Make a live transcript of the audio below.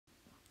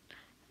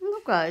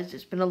guys,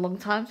 it's been a long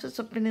time since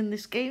I've been in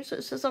this game, so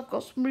it says I've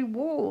got some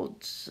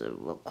rewards, so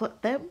we'll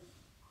collect them.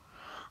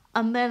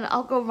 And then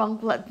I'll go around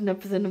collecting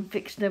everything and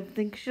fixing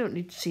everything, because you don't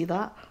need to see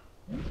that.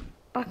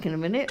 Back in a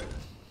minute.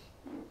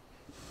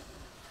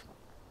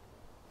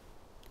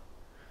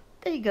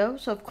 There you go,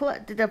 so I've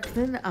collected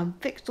everything and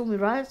fixed all my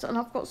rides, and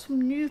I've got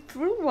some new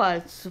thrill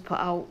rides to put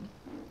out.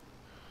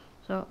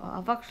 So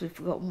I've actually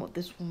forgotten what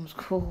this one was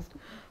called,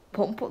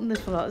 but I'm putting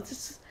this one out. This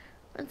is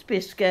meant to be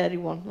a scary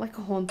one, like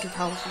a haunted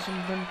house or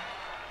something.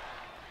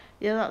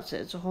 Yeah, that's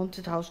it, it's a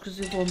haunted house, because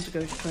there's one to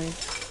ghost train.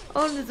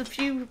 Oh, and there's a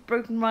few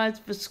broken rides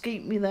have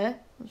escaped me there,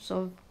 so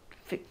I'm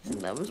fixing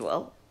them as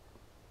well.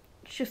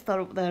 Shift that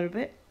up there a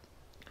bit.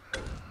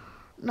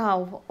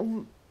 Now,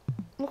 I'm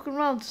looking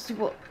around to see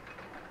what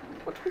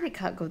do we think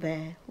can't go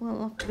there? Well,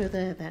 I'll have to go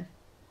there then.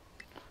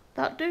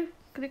 That do?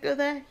 Can it go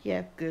there?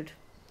 Yeah, good.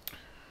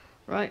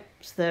 Right,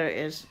 so there it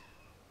is.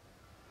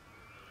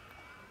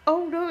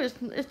 Oh no,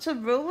 it's a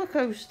roller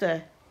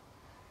coaster.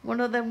 One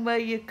of them where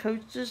your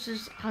coasters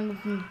is hanging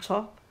from the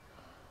top.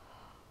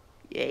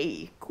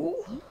 Yay,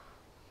 cool.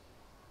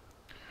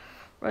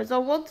 Right, so I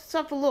wanted to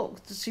have a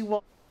look to see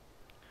what...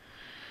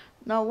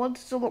 Now I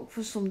wanted to look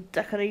for some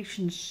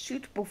decorations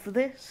suitable for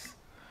this,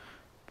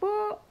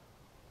 but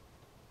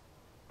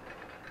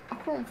I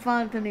couldn't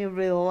find any I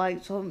really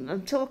liked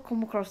until I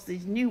come across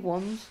these new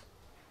ones.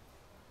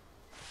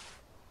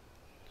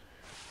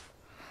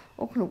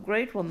 I can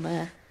upgrade one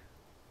there.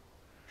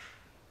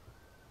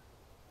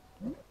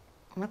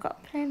 And I've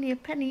got plenty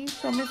of pennies,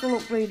 so I may as well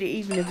upgrade it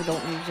even if I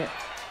don't use it.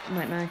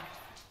 Mightn't I?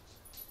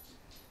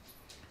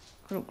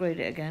 Can upgrade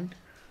it again.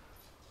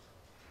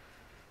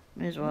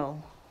 May as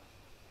well.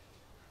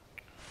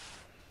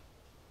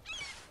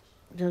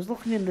 I was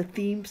looking in the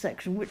theme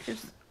section, which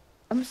is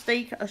a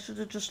mistake. I should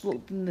have just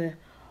looked in the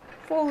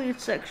foliage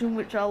section,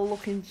 which I'll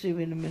look into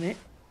in a minute.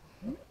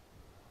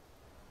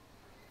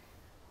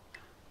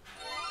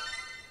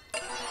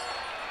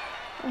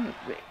 Oh,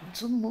 written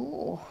some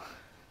more.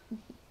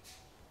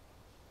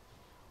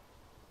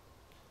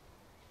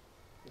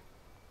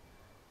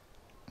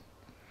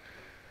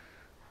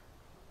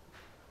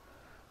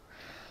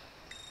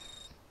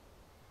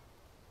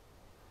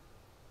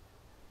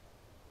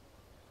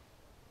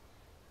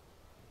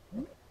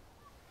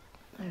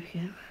 There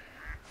we go.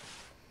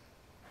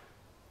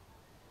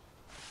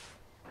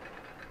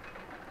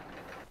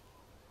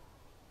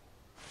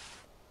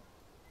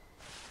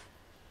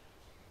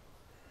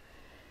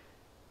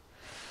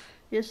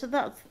 Yeah, so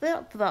that's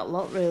that for that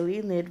lot really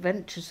in the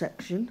adventure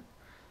section.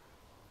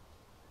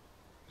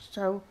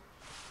 So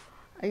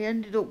I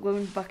ended up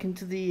going back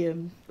into the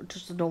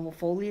just the normal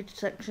foliage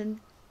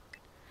section,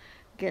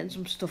 getting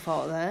some stuff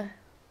out of there.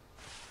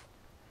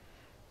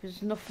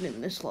 There's nothing in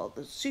this lot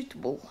that's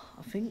suitable,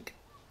 I think.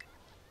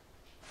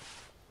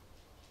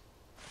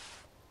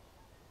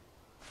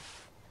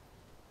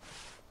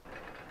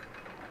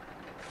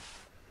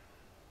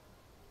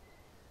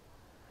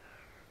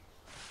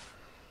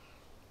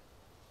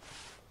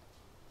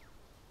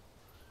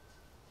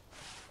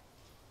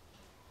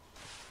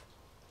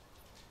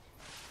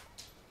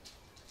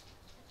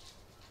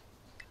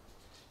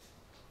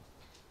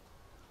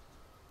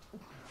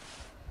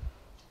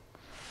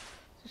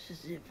 This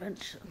is the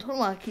adventure. I don't know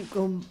why I keep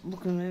going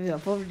looking. Maybe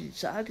I've already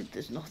decided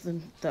there's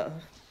nothing that I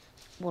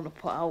want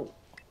to put out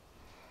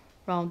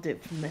round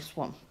it from this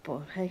one.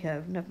 But hey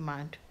ho, never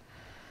mind.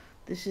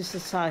 This is the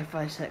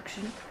sci-fi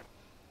section.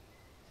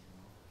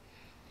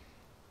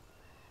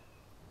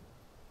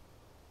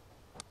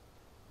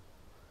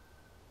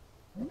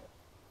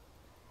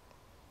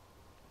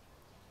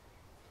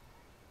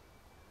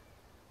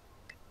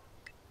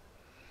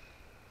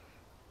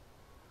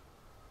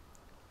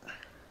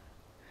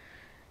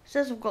 It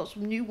says I've got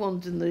some new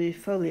ones in the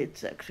foliage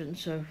section,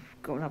 so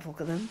go and have a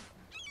look at them.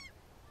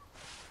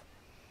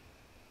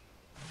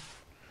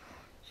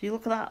 So you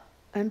look at that,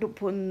 I end up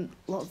putting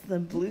lots of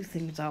them blue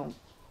things out,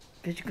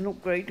 because you can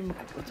upgrade them a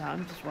couple of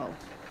times as well.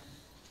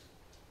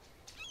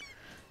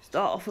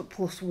 Start off at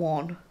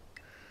 +1,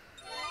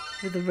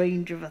 with a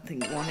range of I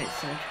think 1 it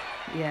said,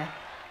 yeah.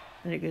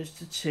 Then it goes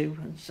to 2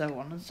 and so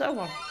on and so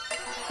on.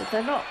 But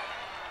they're not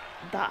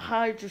that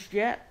high just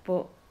yet,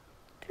 but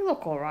they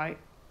look alright.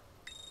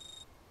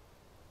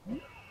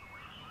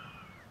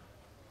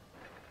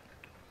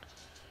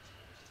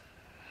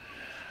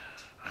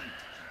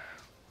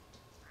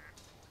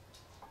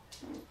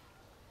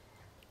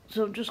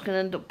 So I'm just going to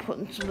end up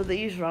putting some of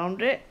these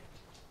around it,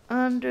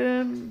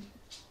 and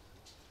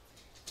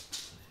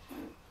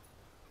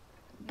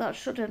that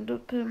should end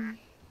up,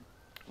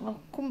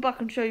 I'll come back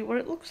and show you what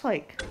it looks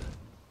like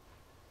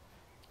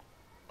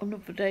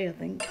another day. I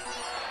think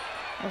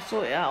I'll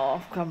sort it out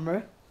off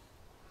camera,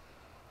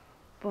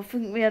 but I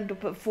think we end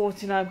up at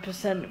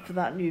 49% for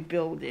that new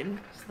building,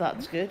 so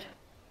that's good.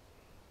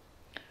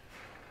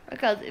 Okay,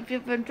 guys, if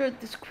you've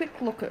enjoyed this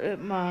quick look at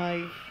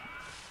my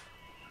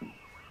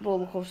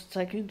Rollercoaster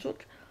Tycoon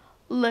such,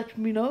 let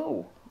me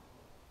know.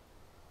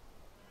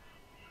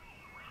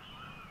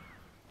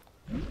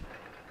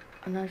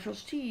 And I shall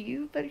see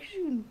you very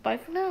soon. Bye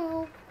for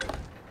now.